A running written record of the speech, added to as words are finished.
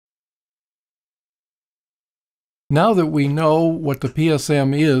Now that we know what the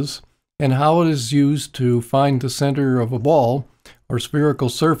PSM is and how it is used to find the center of a ball or spherical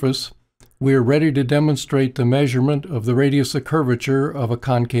surface, we are ready to demonstrate the measurement of the radius of curvature of a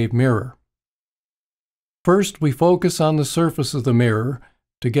concave mirror. First, we focus on the surface of the mirror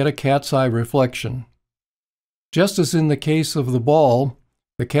to get a cat's eye reflection. Just as in the case of the ball,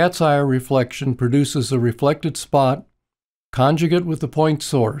 the cat's eye reflection produces a reflected spot conjugate with the point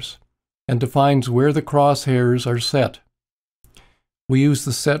source and defines where the crosshairs are set. We use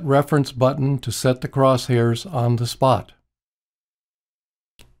the Set Reference button to set the crosshairs on the spot.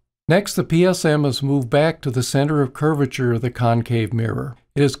 Next, the PSM is moved back to the center of curvature of the concave mirror.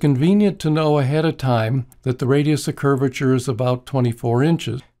 It is convenient to know ahead of time that the radius of curvature is about 24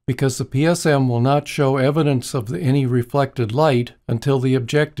 inches, because the PSM will not show evidence of any reflected light until the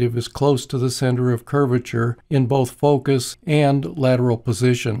objective is close to the center of curvature in both focus and lateral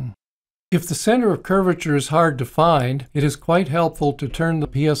position. If the center of curvature is hard to find, it is quite helpful to turn the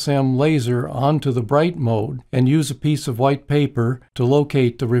PSM laser onto the bright mode and use a piece of white paper to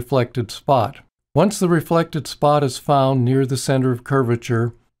locate the reflected spot. Once the reflected spot is found near the center of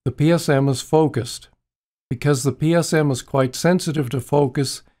curvature, the PSM is focused. Because the PSM is quite sensitive to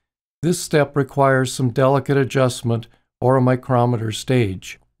focus, this step requires some delicate adjustment or a micrometer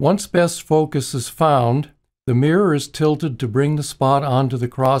stage. Once best focus is found, the mirror is tilted to bring the spot onto the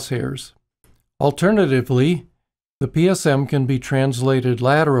crosshairs. Alternatively, the PSM can be translated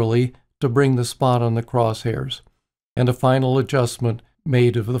laterally to bring the spot on the crosshairs, and a final adjustment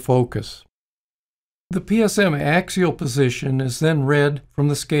made of the focus. The PSM axial position is then read from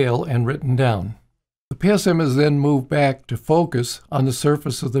the scale and written down. The PSM is then moved back to focus on the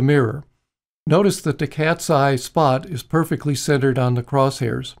surface of the mirror. Notice that the cat's eye spot is perfectly centered on the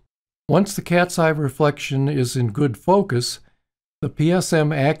crosshairs. Once the cat's eye reflection is in good focus, the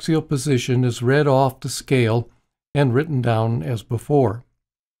PSM axial position is read off the scale and written down as before.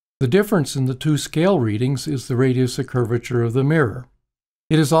 The difference in the two scale readings is the radius of curvature of the mirror.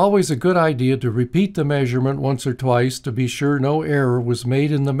 It is always a good idea to repeat the measurement once or twice to be sure no error was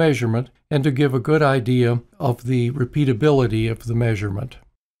made in the measurement and to give a good idea of the repeatability of the measurement.